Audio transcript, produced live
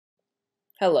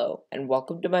Hello and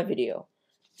welcome to my video.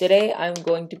 Today I'm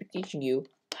going to be teaching you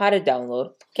how to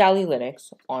download Kali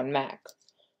Linux on Mac.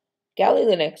 Kali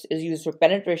Linux is used for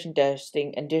penetration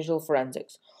testing and digital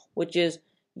forensics, which is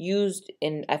used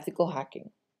in ethical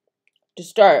hacking. To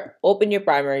start, open your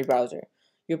primary browser.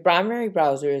 Your primary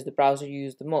browser is the browser you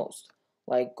use the most,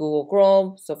 like Google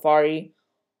Chrome, Safari,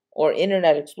 or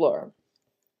Internet Explorer.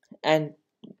 And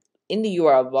in the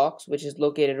URL box, which is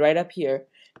located right up here,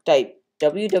 type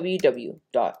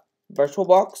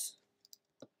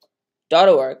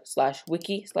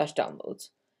www.virtualbox.org/wiki/downloads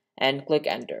and click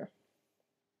enter.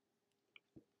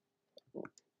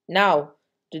 Now,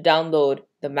 to download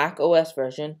the Mac OS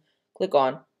version, click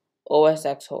on OS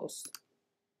X host.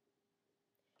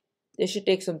 This should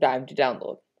take some time to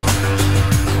download.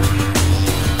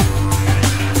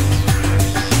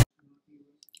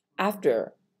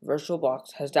 After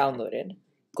VirtualBox has downloaded,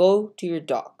 go to your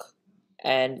dock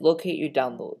and locate your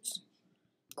downloads.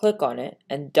 Click on it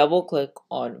and double-click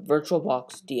on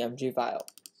VirtualBox DMG file.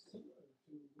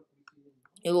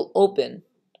 It will open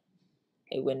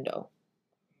a window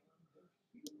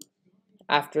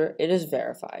after it is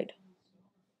verified.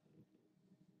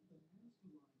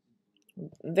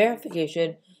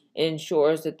 Verification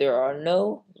ensures that there are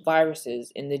no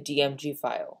viruses in the DMG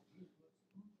file.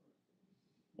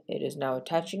 It is now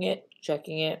attaching it,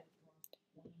 checking it,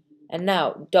 and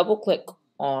now double-click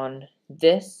on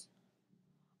this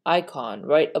icon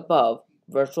right above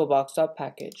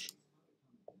VirtualBox.package.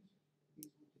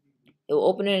 It will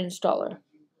open an installer.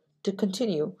 To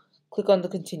continue, click on the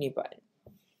continue button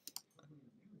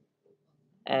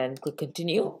and click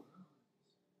continue.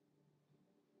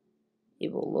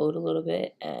 It will load a little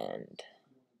bit and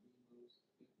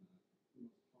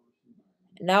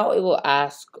now it will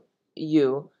ask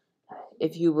you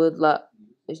if you would let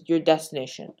your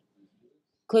destination.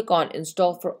 Click on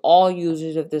install for all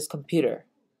users of this computer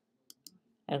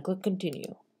and click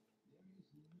continue.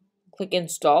 Click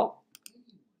install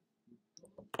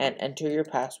and enter your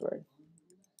password.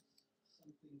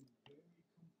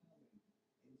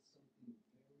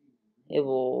 It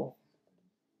will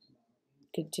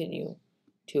continue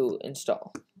to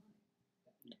install.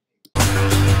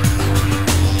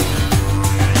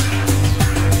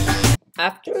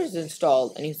 After it's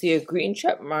installed and you see a green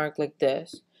check mark like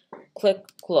this, click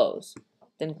close,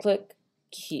 then click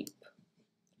keep.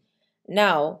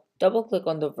 Now double click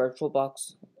on the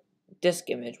VirtualBox disk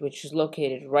image, which is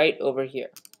located right over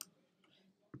here.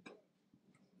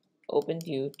 Open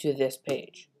you to this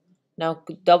page. Now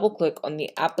double click on the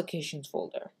applications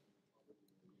folder.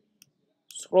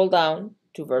 Scroll down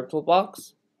to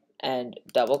VirtualBox and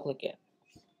double click it.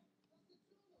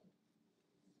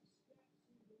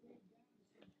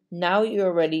 Now you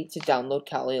are ready to download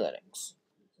Kali Linux.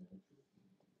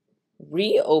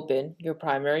 Reopen your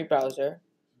primary browser,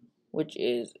 which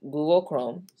is Google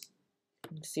Chrome. You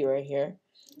can see right here.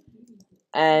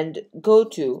 And go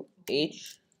to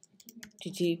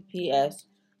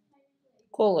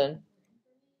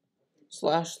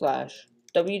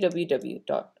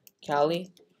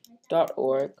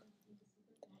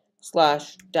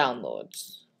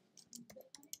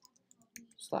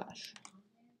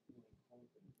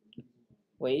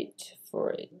Wait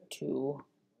for it to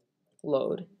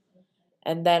load.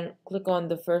 And then click on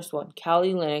the first one,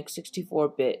 Kali Linux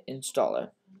 64-bit installer.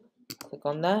 Click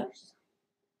on that.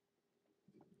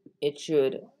 It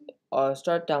should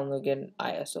start downloading an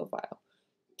ISO file.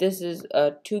 This is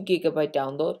a 2 GB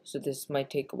download, so this might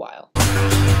take a while.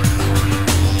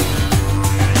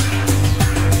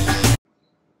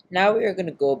 Now we are going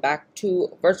to go back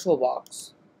to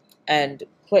VirtualBox and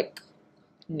click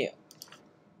New.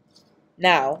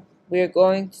 Now we are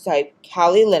going to type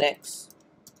Kali Linux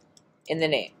in the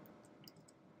name.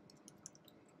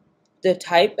 The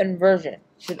type and version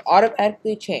should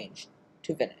automatically change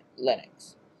to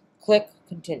Linux. Click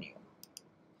Continue.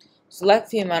 Select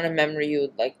the amount of memory you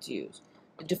would like to use.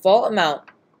 The default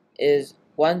amount is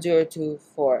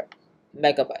 1024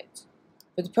 megabytes.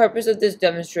 For the purpose of this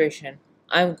demonstration,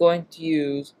 I'm going to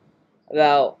use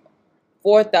about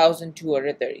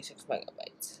 4,236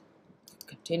 megabytes.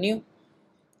 Continue.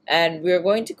 And we're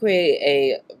going to create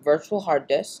a virtual hard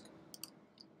disk.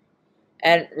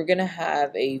 And we're going to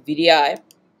have a VDI.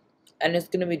 And it's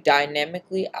going to be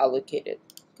dynamically allocated.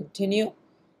 Continue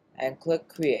and click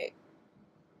Create.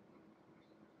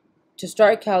 To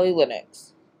start Kali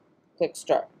Linux, click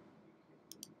Start.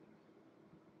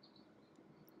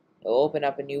 It will open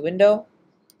up a new window.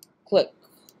 Click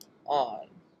on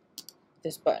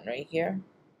this button right here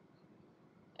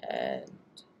and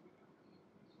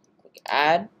click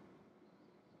Add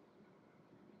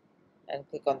and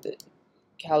click on the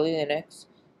Kali Linux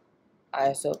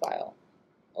ISO file.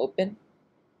 Open.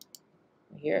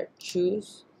 Here,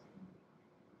 choose,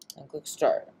 and click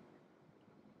Start.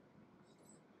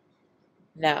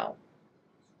 Now,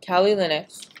 Kali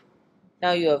Linux.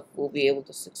 Now you will be able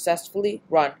to successfully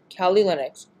run Kali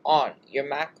Linux on your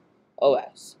Mac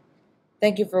OS.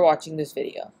 Thank you for watching this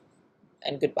video,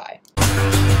 and goodbye.